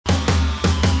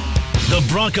The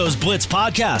Broncos Blitz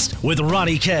Podcast with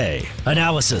Ronnie K.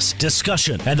 Analysis,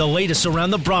 discussion, and the latest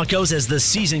around the Broncos as the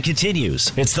season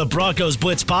continues. It's the Broncos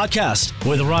Blitz Podcast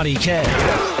with Ronnie K.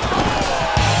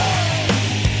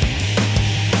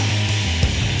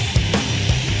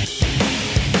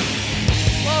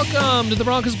 Welcome to the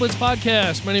Broncos Blitz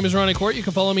Podcast. My name is Ronnie Court. You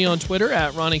can follow me on Twitter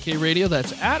at Ronnie K Radio.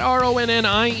 That's at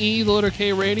RONNIE, the letter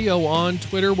K Radio on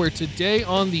Twitter, where today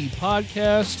on the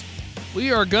podcast,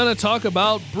 we are going to talk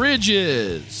about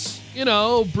bridges. You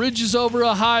know, bridges over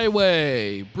a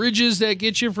highway, bridges that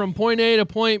get you from point A to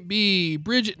point B.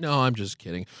 No, I'm just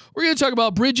kidding. We're going to talk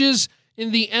about bridges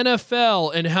in the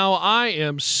NFL and how I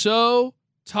am so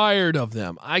tired of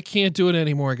them. I can't do it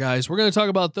anymore, guys. We're going to talk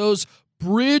about those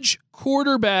bridge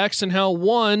quarterbacks and how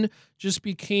one just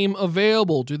became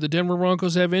available. Do the Denver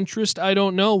Broncos have interest? I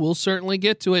don't know. We'll certainly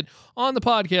get to it on the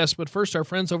podcast. But first, our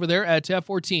friends over there at Tap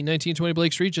 14, 1920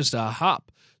 Blake Street, just a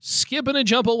hop, skip, and a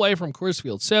jump away from Coors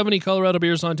Field. 70 Colorado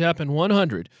beers on tap and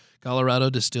 100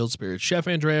 Colorado distilled spirits. Chef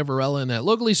Andrea Varela and that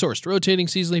locally sourced rotating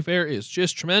seasoning fare is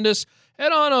just tremendous.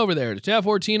 Head on over there to Tap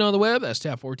 14 on the web. That's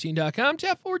tap14.com,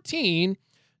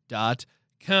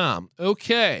 tap14.com.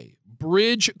 Okay.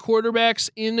 Bridge quarterbacks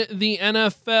in the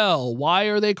NFL. Why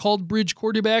are they called bridge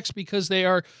quarterbacks? Because they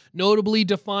are notably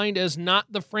defined as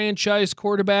not the franchise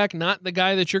quarterback, not the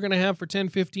guy that you're going to have for 10,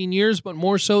 15 years, but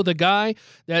more so the guy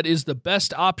that is the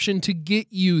best option to get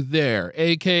you there,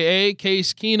 a.k.a.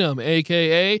 Case Keenum,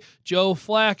 a.k.a. Joe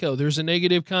Flacco. There's a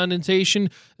negative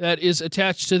connotation that is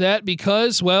attached to that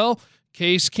because, well,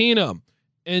 Case Keenum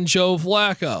and Joe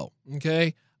Flacco,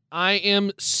 okay? I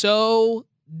am so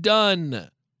done.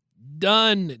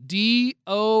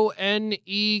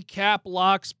 D-O-N-E cap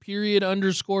locks period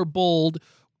underscore bold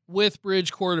with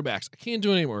bridge quarterbacks. I can't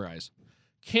do it anymore, guys.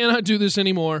 Cannot do this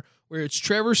anymore where it's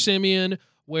Trevor Siemian,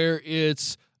 where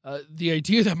it's the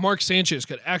idea that Mark Sanchez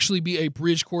could actually be a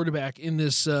bridge quarterback in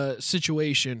this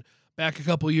situation back a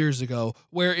couple years ago,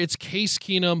 where it's Case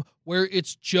Keenum, where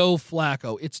it's Joe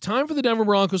Flacco. It's time for the Denver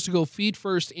Broncos to go feet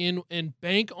first in and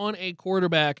bank on a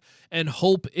quarterback and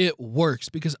hope it works,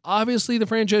 because obviously the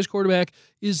franchise quarterback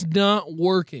is not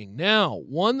working. Now,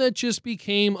 one that just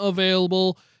became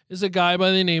available is a guy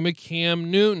by the name of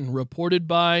Cam Newton, reported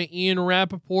by Ian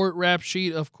Rappaport, Rap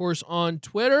Sheet, of course, on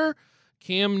Twitter.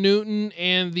 Cam Newton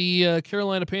and the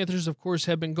Carolina Panthers, of course,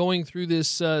 have been going through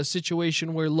this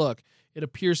situation where, look, it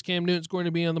appears Cam Newton's going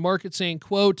to be on the market, saying,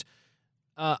 quote,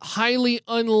 highly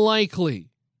unlikely,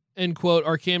 end quote,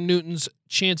 are Cam Newton's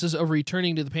chances of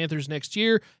returning to the Panthers next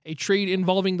year. A trade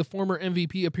involving the former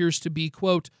MVP appears to be,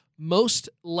 quote, most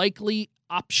likely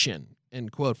option,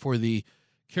 end quote, for the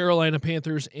Carolina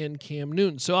Panthers and Cam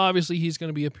Newton. So obviously he's going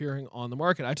to be appearing on the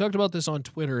market. I talked about this on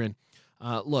Twitter, and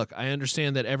look, I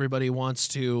understand that everybody wants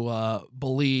to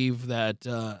believe that,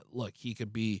 look, he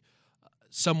could be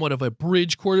somewhat of a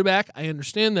bridge quarterback. I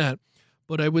understand that,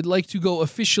 but I would like to go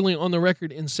officially on the record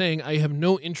in saying I have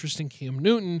no interest in Cam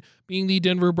Newton being the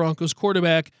Denver Broncos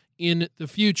quarterback in the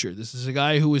future. This is a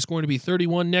guy who is going to be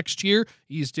 31 next year.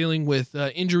 He's dealing with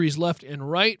injuries left and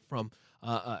right, from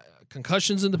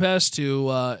concussions in the past to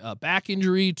a back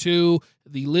injury to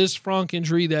the Liz Frank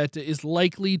injury that is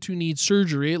likely to need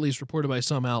surgery, at least reported by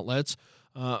some outlets,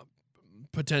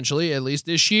 potentially, at least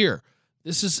this year.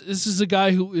 This is a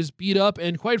guy who is beat up,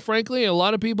 and quite frankly, a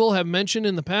lot of people have mentioned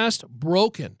in the past,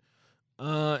 broken,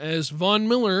 as Von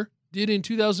Miller did in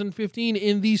 2015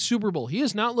 in the Super Bowl. He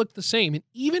has not looked the same, and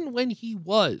even when he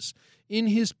was in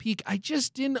his peak, I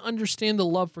just didn't understand the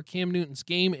love for Cam Newton's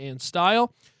game and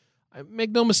style. I make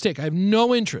no mistake, I have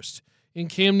no interest in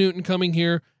Cam Newton coming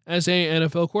here as a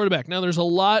NFL quarterback. Now, there's a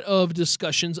lot of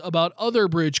discussions about other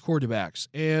bridge quarterbacks,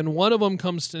 and one of them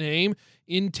comes to name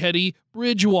in Teddy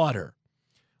Bridgewater.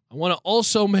 I want to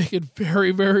also make it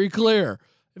very, very clear.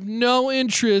 I have no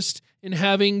interest in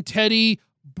having Teddy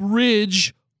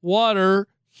Bridgewater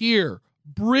here.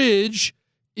 Bridge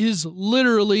is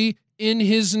literally in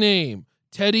his name.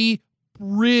 Teddy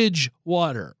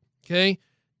Bridgewater. Okay?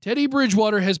 Teddy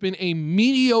Bridgewater has been a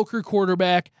mediocre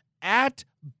quarterback at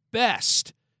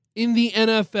best in the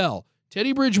NFL.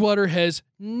 Teddy Bridgewater has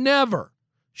never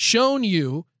shown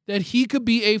you that he could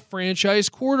be a franchise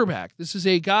quarterback. This is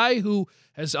a guy who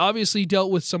has obviously dealt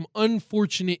with some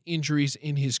unfortunate injuries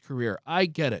in his career. I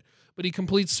get it. But he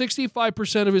completes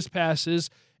 65% of his passes,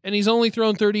 and he's only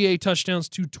thrown 38 touchdowns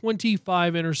to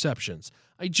 25 interceptions.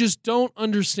 I just don't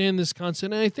understand this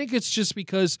concept, and I think it's just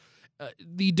because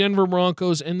the Denver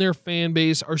Broncos and their fan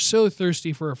base are so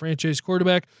thirsty for a franchise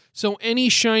quarterback. So any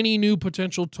shiny new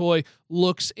potential toy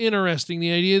looks interesting.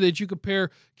 The idea that you could pair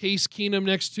Case Keenum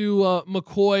next to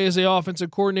McCoy as the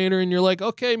offensive coordinator, and you're like,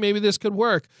 okay, maybe this could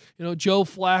work. Joe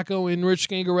Flacco in Rich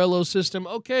Scangarello's system.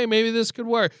 Okay, maybe this could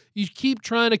work. You keep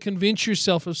trying to convince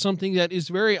yourself of something that is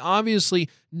very obviously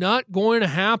not going to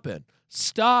happen.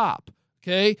 Stop.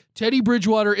 Okay? Teddy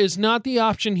Bridgewater is not the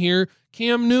option here.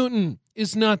 Cam Newton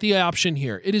is not the option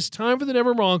here. It is time for the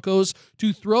Denver Broncos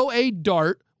to throw a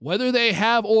dart, whether they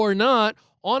have or not,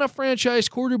 on a franchise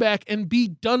quarterback and be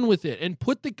done with it and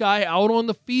put the guy out on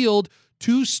the field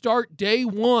to start day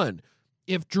one.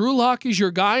 If Drew Lock is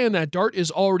your guy and that dart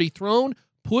is already thrown,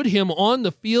 put him on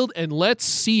the field and let's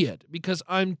see it, because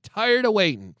I'm tired of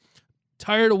waiting.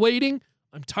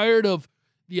 I'm tired of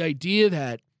the idea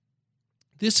that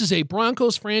this is a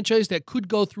Broncos franchise that could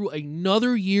go through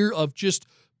another year of just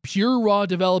pure raw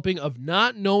developing, of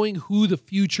not knowing who the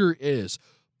future is.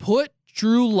 Put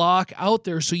Drew Lock out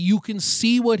there so you can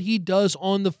see what he does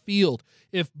on the field.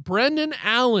 If Brendan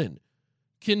Allen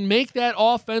can make that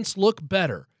offense look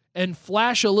better and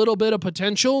flash a little bit of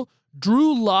potential,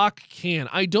 Drew Lock can.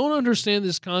 I don't understand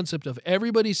this concept of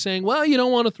everybody saying, well, you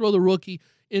don't want to throw the rookie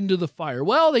into the fire.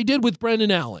 Well, they did with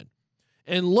Brendan Allen.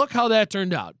 And look how that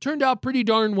turned out. Turned out pretty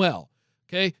darn well.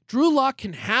 Okay, Drew Lock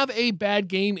can have a bad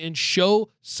game and show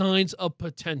signs of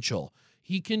potential.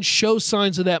 He can show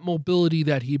signs of that mobility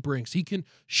that he brings. He can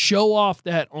show off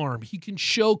that arm. He can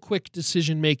show quick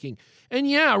decision-making. And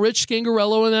yeah, Rich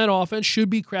Scangarello in that offense should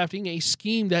be crafting a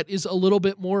scheme that is a little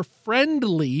bit more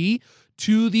friendly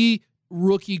to the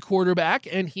rookie quarterback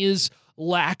and his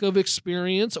lack of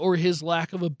experience or his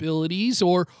lack of abilities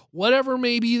or whatever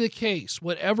may be the case,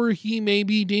 whatever he may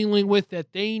be dealing with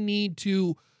that they need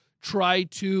to try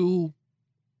to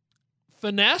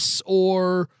finesse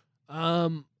or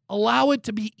allow it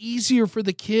to be easier for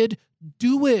the kid.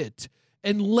 Do it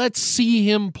and let's see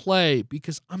him play,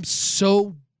 because I'm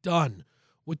so done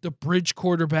with the bridge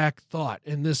quarterback thought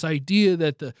and this idea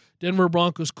that the Denver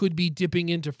Broncos could be dipping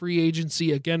into free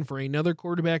agency again for another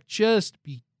quarterback. Just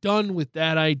be done with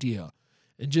that idea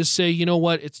and just say, you know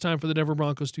what, it's time for the Denver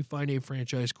Broncos to find a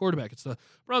franchise quarterback. It's the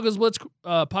Broncos Blitz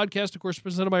podcast, of course,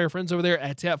 presented by our friends over there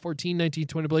at TAP 14,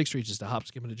 1920 Blake Street, just a hop,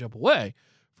 skip, and a jump away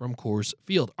from Coors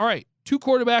Field. All right, two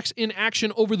quarterbacks in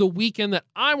action over the weekend that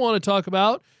I want to talk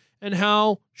about, and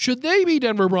how should they be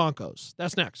Denver Broncos?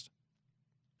 That's next.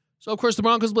 So, of course, the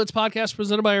Broncos Blitz podcast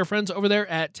presented by our friends over there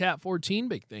at TAP 14.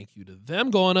 Big thank you to them.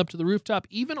 Going up to the rooftop,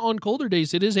 even on colder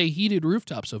days, it is a heated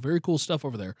rooftop, so very cool stuff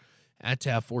over there at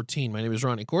TAP 14. My name is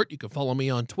Ronnie Court. You can follow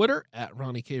me on Twitter at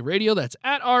Ronnie K Radio. That's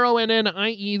at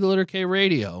RONNIE, the letter K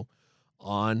Radio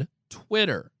on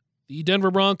Twitter. The Denver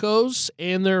Broncos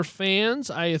and their fans,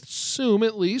 I assume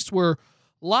at least, were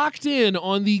locked in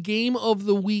on the game of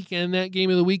the weekend, that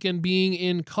game of the weekend being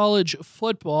in college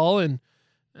football, and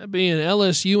that being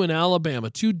LSU and Alabama.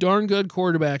 Two darn good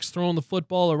quarterbacks throwing the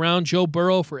football around. Joe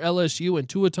Burrow for LSU and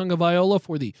Tua Tagovailoa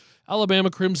for the Alabama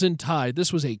Crimson Tide.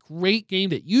 This was a great game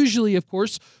that usually, of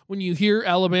course, when you hear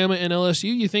Alabama and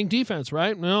LSU, you think defense,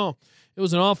 right? No, it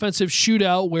was an offensive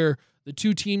shootout where the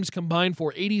two teams combined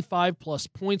for 85-plus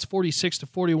points,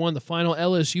 46-41. The final,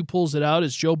 LSU pulls it out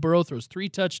as Joe Burrow throws 3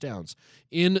 touchdowns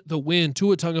in the win.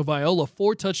 Tua Tagovailoa,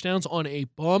 4 touchdowns on a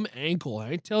bum ankle.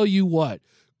 I tell you what,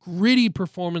 gritty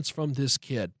performance from this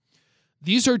kid.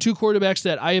 These are two quarterbacks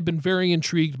that I have been very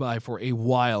intrigued by for a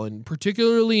while, and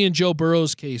particularly in Joe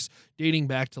Burrow's case, dating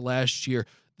back to last year.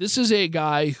 This is a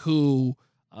guy who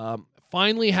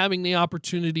finally having the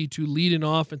opportunity to lead an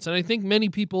offense, and I think many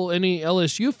people, any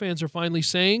LSU fans, are finally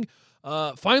saying,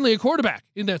 finally a quarterback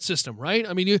in that system, right?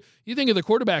 I mean, you think of the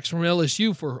quarterbacks from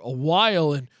LSU for a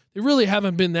while, and they really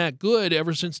haven't been that good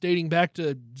ever since dating back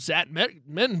to Zach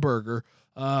Mettenberger.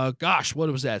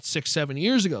 What was that, 6-7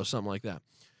 years ago, something like that.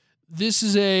 This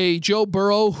is a Joe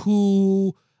Burrow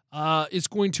who is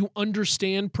going to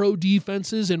understand pro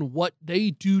defenses and what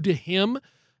they do to him.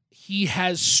 He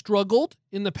has struggled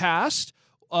in the past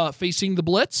facing the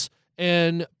blitz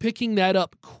and picking that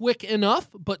up quick enough,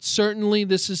 but certainly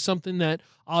this is something that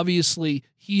obviously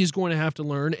he is going to have to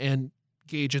learn and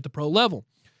gauge at the pro level.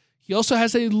 He also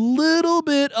has a little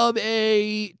bit of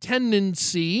a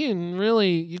tendency, and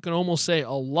really you can almost say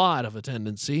a lot of a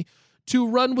tendency, to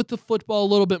run with the football a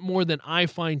little bit more than I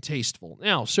find tasteful.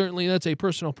 Now, certainly that's a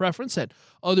personal preference that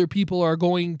other people are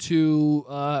going to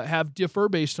have differ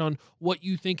based on what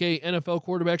you think a NFL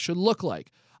quarterback should look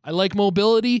like. I like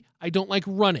mobility. I don't like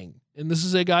running. And this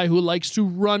is a guy who likes to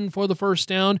run for the first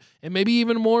down, and maybe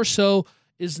even more so,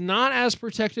 is not as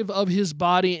protective of his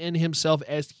body and himself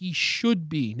as he should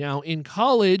be. Now, in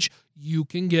college, you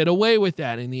can get away with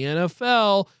that. In the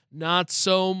NFL, not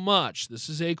so much. This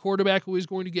is a quarterback who is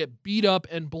going to get beat up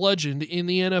and bludgeoned in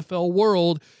the NFL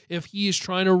world if he is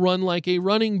trying to run like a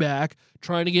running back,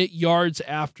 trying to get yards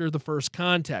after the first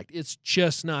contact. It's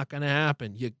just not going to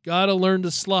happen. You got to learn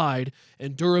to slide,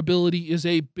 and durability is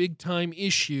a big-time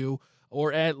issue,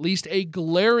 or at least a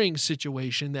glaring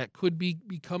situation that could be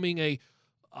becoming a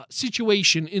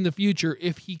situation in the future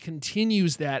if he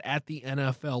continues that at the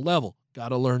NFL level. Got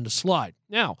to learn to slide.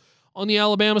 Now, on the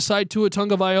Alabama side, Tua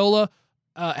Tagovailoa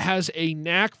has a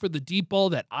knack for the deep ball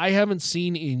that I haven't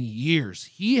seen in years.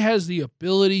 He has the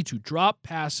ability to drop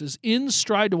passes in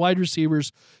stride to wide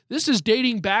receivers. This is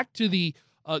dating back to the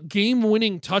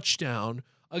game-winning touchdown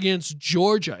against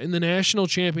Georgia in the national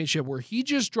championship, where he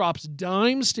just drops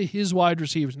dimes to his wide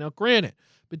receivers. Now, granted,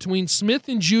 between Smith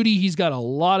and Jeudy, he's got a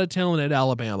lot of talent at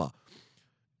Alabama,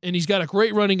 and he's got a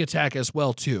great running attack as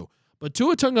well, too. But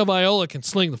Tua Tagovailoa can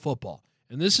sling the football.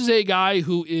 And this is a guy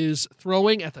who is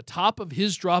throwing at the top of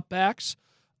his dropbacks.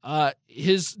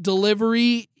 His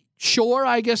delivery, sure,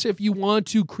 I guess if you want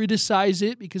to criticize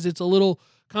it because it's a little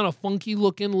kind of funky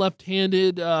looking,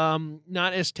 left-handed,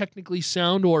 not as technically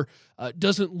sound, or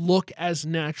doesn't look as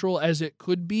natural as it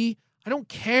could be. I don't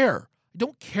care. I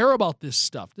don't care about this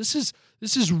stuff. This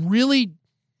is really,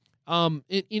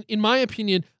 in my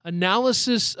opinion,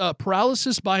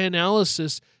 paralysis by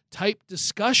analysis type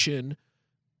discussion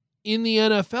in the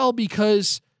NFL,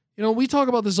 because, we talk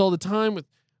about this all the time with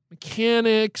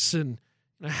mechanics and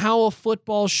how a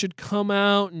football should come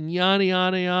out and yada,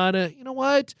 yada, yada. You know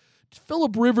what?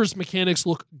 Phillip Rivers' mechanics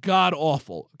look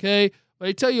god-awful, okay? But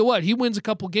I tell you what, he wins a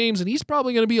couple games, and he's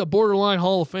probably going to be a borderline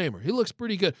Hall of Famer. He looks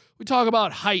pretty good. We talk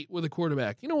about height with a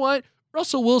quarterback. You know what?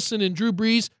 Russell Wilson and Drew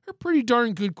Brees are pretty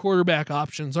darn good quarterback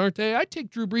options, aren't they? I'd take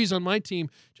Drew Brees on my team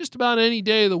just about any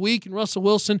day of the week, and Russell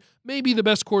Wilson may be the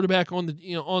best quarterback on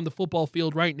the football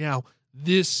field right now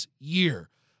this year.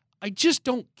 I just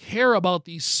don't care about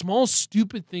these small,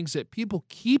 stupid things that people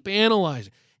keep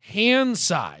analyzing. Hand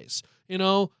size,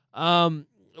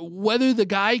 whether the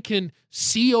guy can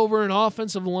see over an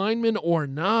offensive lineman or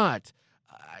not.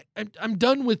 I'm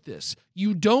done with this.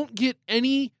 You don't get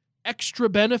any extra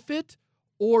benefit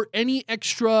or any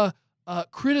extra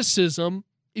criticism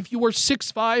if you are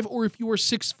 6'5" or if you are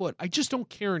 6 foot. I just don't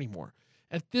care anymore.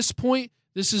 At this point,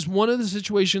 this is one of the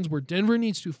situations where Denver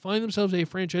needs to find themselves a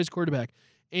franchise quarterback.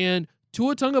 And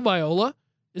Tua Tagovailoa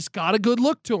has got a good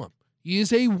look to him. He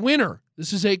is a winner.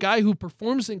 This is a guy who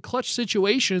performs in clutch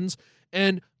situations,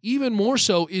 and even more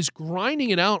so is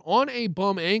grinding it out on a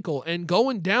bum ankle and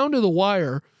going down to the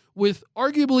wire with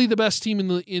arguably the best team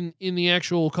in the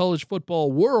actual college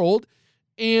football world,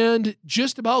 and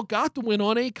just about got the win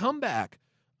on a comeback.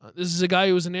 This is a guy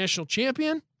who was a national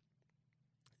champion.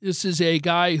 This is a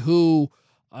guy who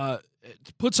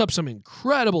puts up some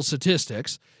incredible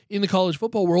statistics in the college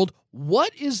football world.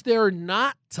 What is there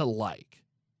not to like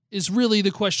is really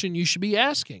the question you should be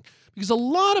asking, because a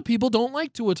lot of people don't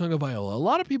like Tua Tagovailoa. A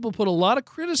lot of people put a lot of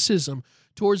criticism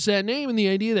towards that name and the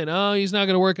idea that, he's not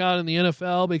going to work out in the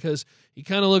NFL because he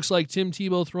kind of looks like Tim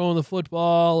Tebow throwing the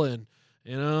football, and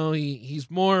he's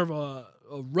more of a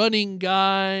running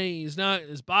guy.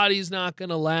 His body's not going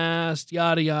to last,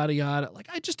 yada, yada, yada. Like,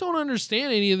 I just don't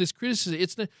understand any of this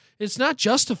criticism. It's not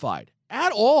justified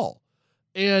at all.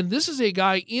 And this is a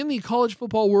guy in the college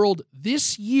football world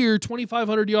this year,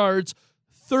 2,500 yards,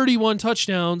 31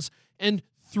 touchdowns, and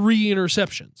 3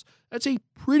 interceptions. That's a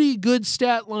pretty good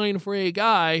stat line for a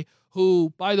guy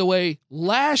who, by the way,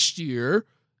 last year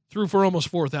threw for almost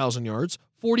 4,000 yards,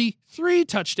 43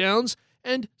 touchdowns,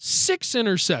 and 6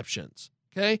 interceptions.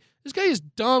 Okay? This guy has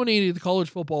dominated the college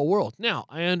football world. Now,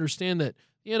 I understand that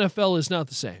the NFL is not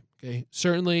the same. Okay?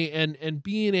 Certainly, and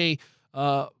being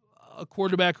a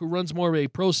quarterback who runs more of a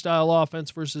pro-style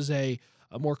offense versus a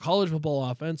more college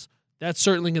football offense, that's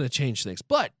certainly going to change things.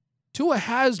 But Tua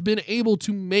has been able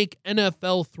to make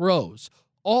NFL throws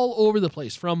all over the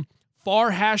place, from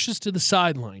far hashes to the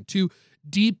sideline to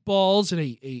deep balls, and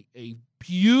a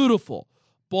beautiful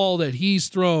ball that he's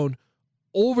thrown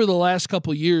over the last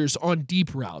couple of years on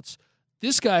deep routes.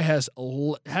 This guy has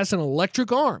an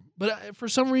electric arm, but for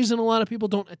some reason, a lot of people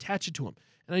don't attach it to him,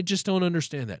 and I just don't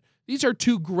understand that. These are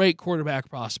 2 great quarterback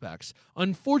prospects.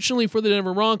 Unfortunately for the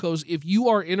Denver Broncos, if you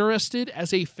are interested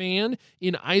as a fan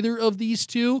in either of these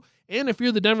 2, and if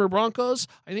you're the Denver Broncos,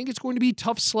 I think it's going to be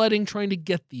tough sledding trying to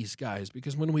get these guys,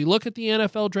 because when we look at the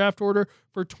NFL draft order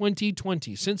for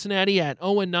 2020, Cincinnati at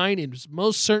 0-9 is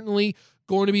most certainly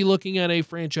going to be looking at a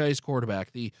franchise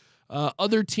quarterback. The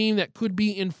other team that could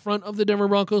be in front of the Denver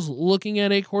Broncos looking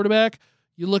at a quarterback,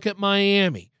 you look at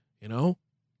Miami.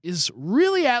 is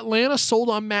really Atlanta sold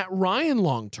on Matt Ryan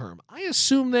long-term? I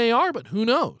assume they are, but who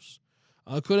knows?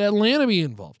 Could Atlanta be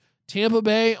involved? Tampa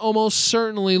Bay almost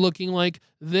certainly looking like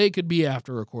they could be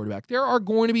after a quarterback. There are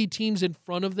going to be teams in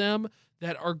front of them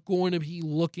that are going to be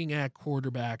looking at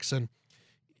quarterbacks. And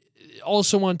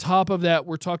also on top of that,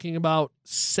 we're talking about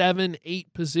 7-8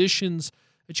 positions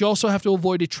that you also have to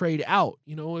avoid a trade out.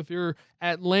 You know, if you're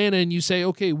Atlanta and you say,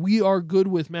 okay, we are good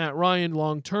with Matt Ryan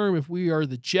long-term, if we are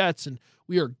the Jets and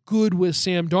we are good with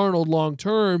Sam Darnold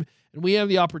long-term, and we have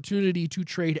the opportunity to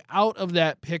trade out of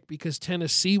that pick because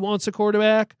Tennessee wants a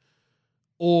quarterback,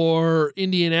 or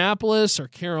Indianapolis or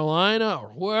Carolina or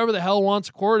whoever the hell wants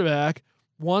a quarterback,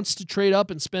 wants to trade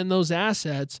up and spend those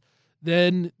assets,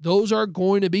 then those are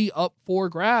going to be up for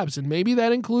grabs. And maybe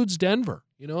that includes Denver.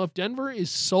 You know, if Denver is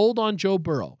sold on Joe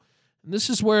Burrow, and this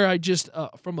is where I just,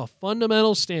 from a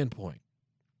fundamental standpoint,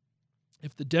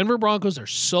 if the Denver Broncos are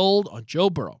sold on Joe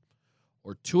Burrow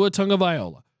or Tua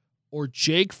Tagovailoa or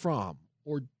Jake Fromm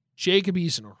or Jacob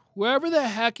Eason or whoever the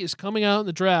heck is coming out in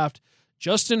the draft,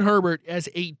 Justin Herbert as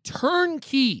a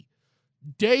turnkey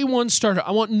day one starter. I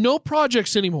want no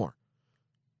projects anymore.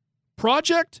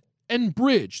 Project and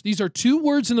bridge. These are two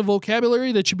words in the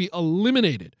vocabulary that should be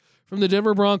eliminated from the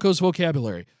Denver Broncos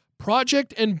vocabulary.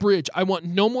 Project and bridge. I want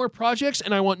no more projects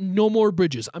and I want no more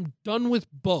bridges. I'm done with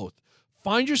both.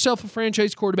 Find yourself a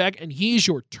franchise quarterback and he is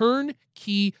your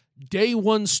turnkey day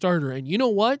one starter. And you know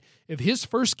what? If his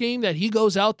first game that he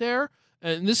goes out there,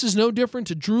 and this is no different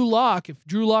to Drew Lock, if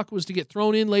Drew Lock was to get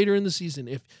thrown in later in the season,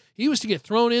 if he was to get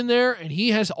thrown in there and he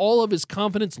has all of his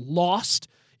confidence lost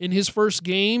in his first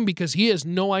game because he has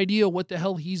no idea what the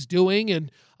hell he's doing,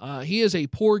 and he has a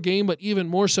poor game, but even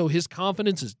more so, his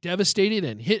confidence is devastated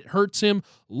and it hurts him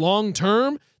long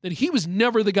term, then he was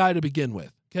never the guy to begin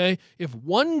with, okay? If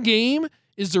one game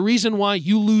is the reason why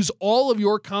you lose all of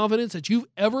your confidence that you've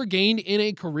ever gained in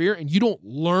a career and you don't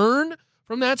learn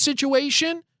from that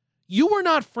situation, you were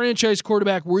not franchise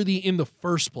quarterback worthy in the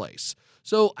first place.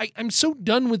 So I'm so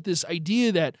done with this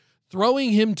idea that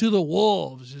throwing him to the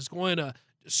wolves is going to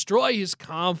destroy his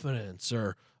confidence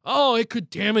or, oh, it could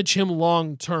damage him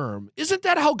long term. Isn't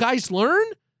that how guys learn?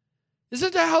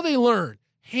 Isn't that how they learn?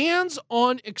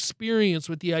 Hands-on experience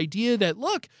with the idea that,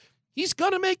 look, he's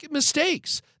going to make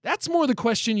mistakes. That's more the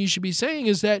question you should be saying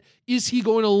is that, is he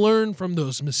going to learn from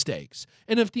those mistakes?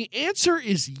 And if the answer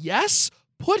is yes,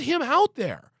 put him out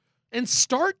there and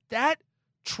start that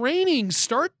training,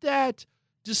 start that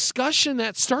discussion,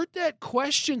 start that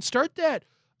question, start that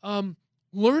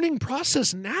learning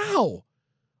process now.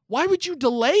 Why would you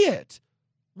delay it?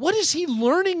 What is he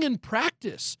learning in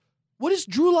practice? What is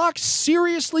Drew Lock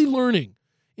seriously learning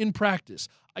in practice?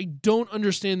 I don't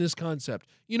understand this concept.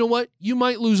 You know what? You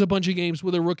might lose a bunch of games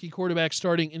with a rookie quarterback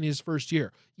starting in his first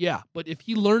year. Yeah, but if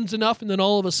he learns enough and then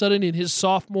all of a sudden in his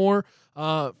sophomore,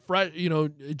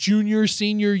 junior,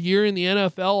 senior year in the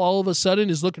NFL, all of a sudden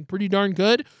is looking pretty darn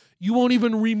good, you won't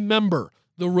even remember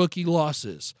the rookie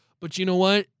losses. But you know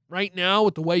what? Right now,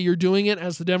 with the way you're doing it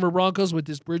as the Denver Broncos with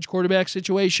this bridge quarterback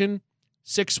situation,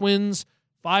 6 wins,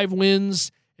 5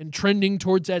 wins, and trending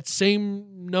towards that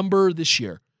same number this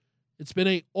year. It's been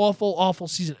an awful, awful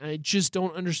season. I just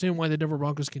don't understand why the Denver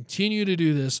Broncos continue to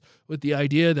do this with the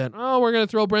idea that, we're going to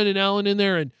throw Brendan Allen in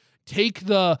there and take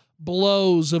the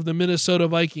blows of the Minnesota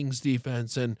Vikings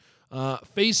defense and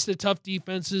face the tough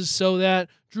defenses so that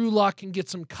Drew Lock can get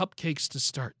some cupcakes to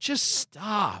start. Just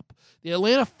stop. The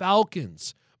Atlanta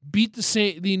Falcons beat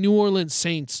the New Orleans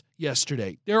Saints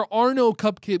yesterday. There are no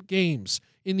cupcake games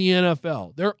in the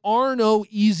NFL. There are no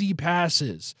easy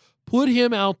passes. Put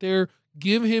him out there,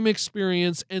 give him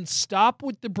experience, and stop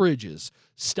with the bridges.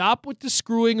 Stop with the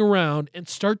screwing around and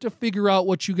start to figure out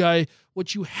what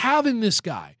you have in this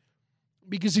guy.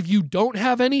 Because if you don't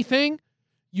have anything,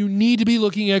 you need to be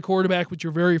looking at quarterback with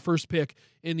your very first pick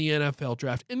in the NFL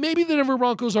draft. And maybe the Denver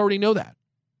Broncos already know that.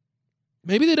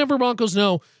 Maybe the Denver Broncos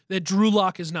know that Drew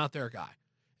Lock is not their guy.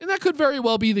 And that could very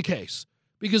well be the case.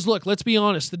 Because, look, let's be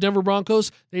honest. The Denver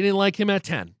Broncos, they didn't like him at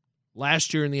 10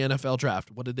 last year in the NFL draft.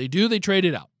 What did they do? They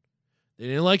traded out. They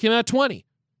didn't like him at 20.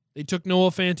 They took Noah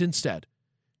Fant instead.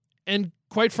 And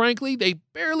quite frankly, they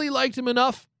barely liked him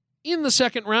enough in the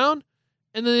second round.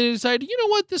 And then they decided, you know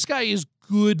what? This guy is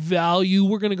good value.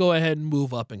 We're going to go ahead and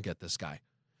move up and get this guy.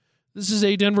 This is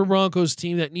a Denver Broncos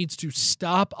team that needs to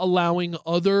stop allowing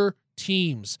other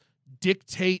teams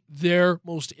dictate their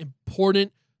most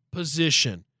important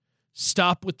position.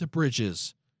 Stop with the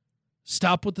bridges.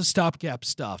 Stop with the stopgap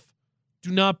stuff.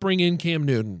 Do not bring in Cam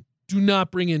Newton. Do not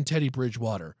bring in Teddy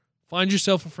Bridgewater. Find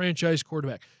yourself a franchise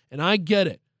quarterback. And I get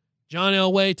it. John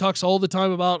Elway talks all the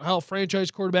time about how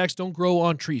franchise quarterbacks don't grow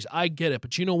on trees. I get it.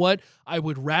 But you know what? I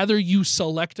would rather you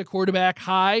select a quarterback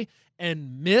high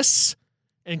and miss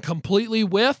and completely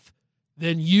whiff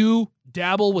than you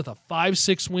dabble with a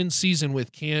 5-6 win season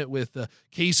with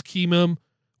Case Keenum,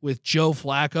 with Joe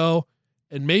Flacco,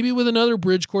 and maybe with another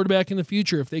bridge quarterback in the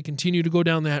future if they continue to go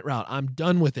down that route. I'm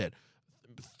done with it.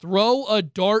 Throw a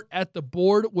dart at the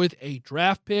board with a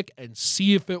draft pick and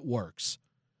see if it works.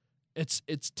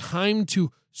 It's time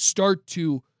to start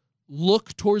to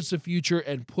look towards the future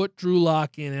and put Drew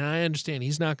Lock in. And I understand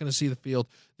he's not going to see the field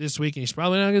this week, and he's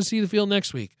probably not going to see the field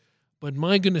next week. But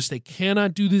my goodness, they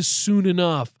cannot do this soon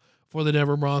enough for the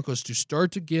Denver Broncos to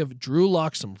start to give Drew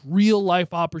Lock some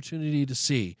real-life opportunity to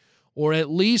see, or at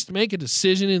least make a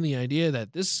decision in the idea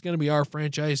that this is going to be our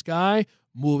franchise guy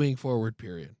moving forward,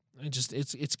 period.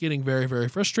 It's getting very, very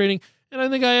frustrating, and I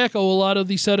think I echo a lot of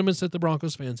the sentiments that the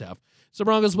Broncos fans have. It's the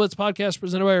Broncos Blitz podcast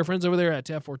presented by our friends over there at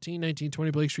Tab 14,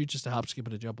 1920 Blake Street, just a hop, skip,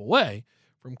 and a jump away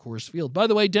from Coors Field. By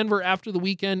the way, Denver, after the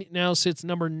weekend, now sits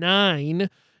number 9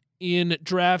 in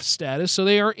draft status, so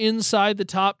they are inside the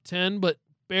top 10, but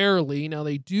barely. Now,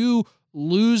 they do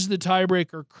lose the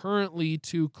tiebreaker currently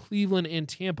to Cleveland and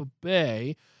Tampa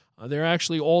Bay. They're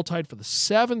actually all tied for the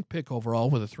 7th pick overall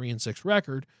with a 3-6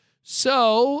 record.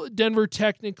 So Denver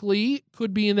technically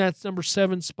could be in that number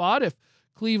 7 spot if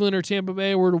Cleveland or Tampa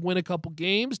Bay were to win a couple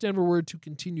games. Denver were to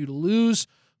continue to lose.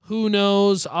 Who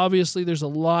knows? Obviously, there's a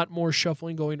lot more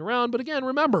shuffling going around. But again,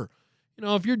 remember,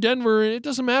 if you're Denver, it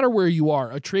doesn't matter where you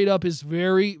are. A trade up is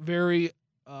very, very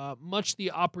much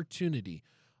the opportunity.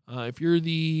 If you're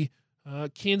the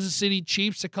Kansas City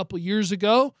Chiefs a couple years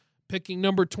ago, picking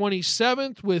number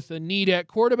 27th with a need at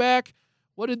quarterback,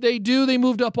 what did they do? They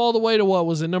moved up all the way to, what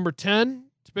was it, number 10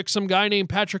 to pick some guy named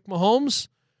Patrick Mahomes?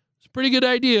 It's a pretty good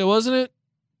idea, wasn't it?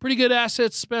 Pretty good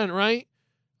assets spent, right?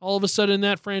 All of a sudden,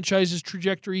 that franchise's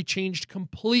trajectory changed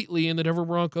completely, and the Denver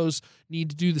Broncos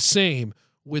need to do the same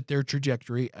with their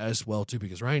trajectory as well, too,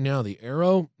 because right now the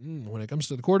arrow, when it comes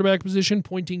to the quarterback position,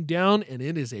 pointing down, and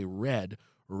it is a red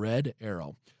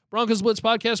arrow. Broncos Blitz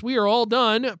podcast, we are all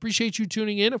done. Appreciate you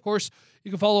tuning in. Of course,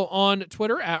 you can follow on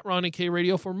Twitter at Ronnie K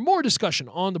Radio for more discussion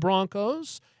on the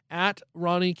Broncos, at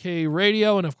Ronnie K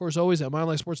Radio, and of course, always at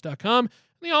MileHighSports.com,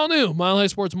 and the all-new Mile High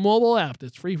Sports mobile app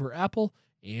that's free for Apple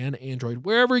and Android.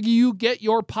 Wherever you get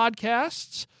your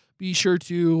podcasts, be sure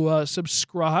to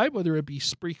subscribe, whether it be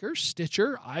Spreaker,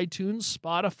 Stitcher, iTunes,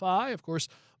 Spotify, of course,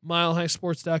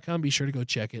 MileHighSports.com. Be sure to go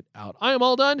check it out. I am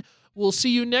all done. We'll see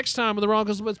you next time on the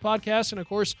Broncos Blitz podcast. And, of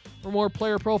course, for more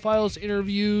player profiles,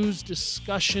 interviews,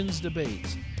 discussions,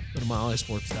 debates, go to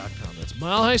MileHighSports.com. That's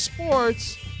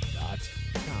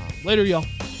MileHighSports.com. Later, y'all.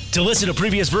 To listen to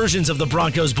previous versions of the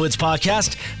Broncos Blitz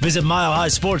podcast, visit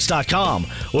MileHighSports.com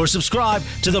or subscribe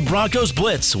to the Broncos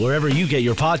Blitz wherever you get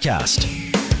your podcast.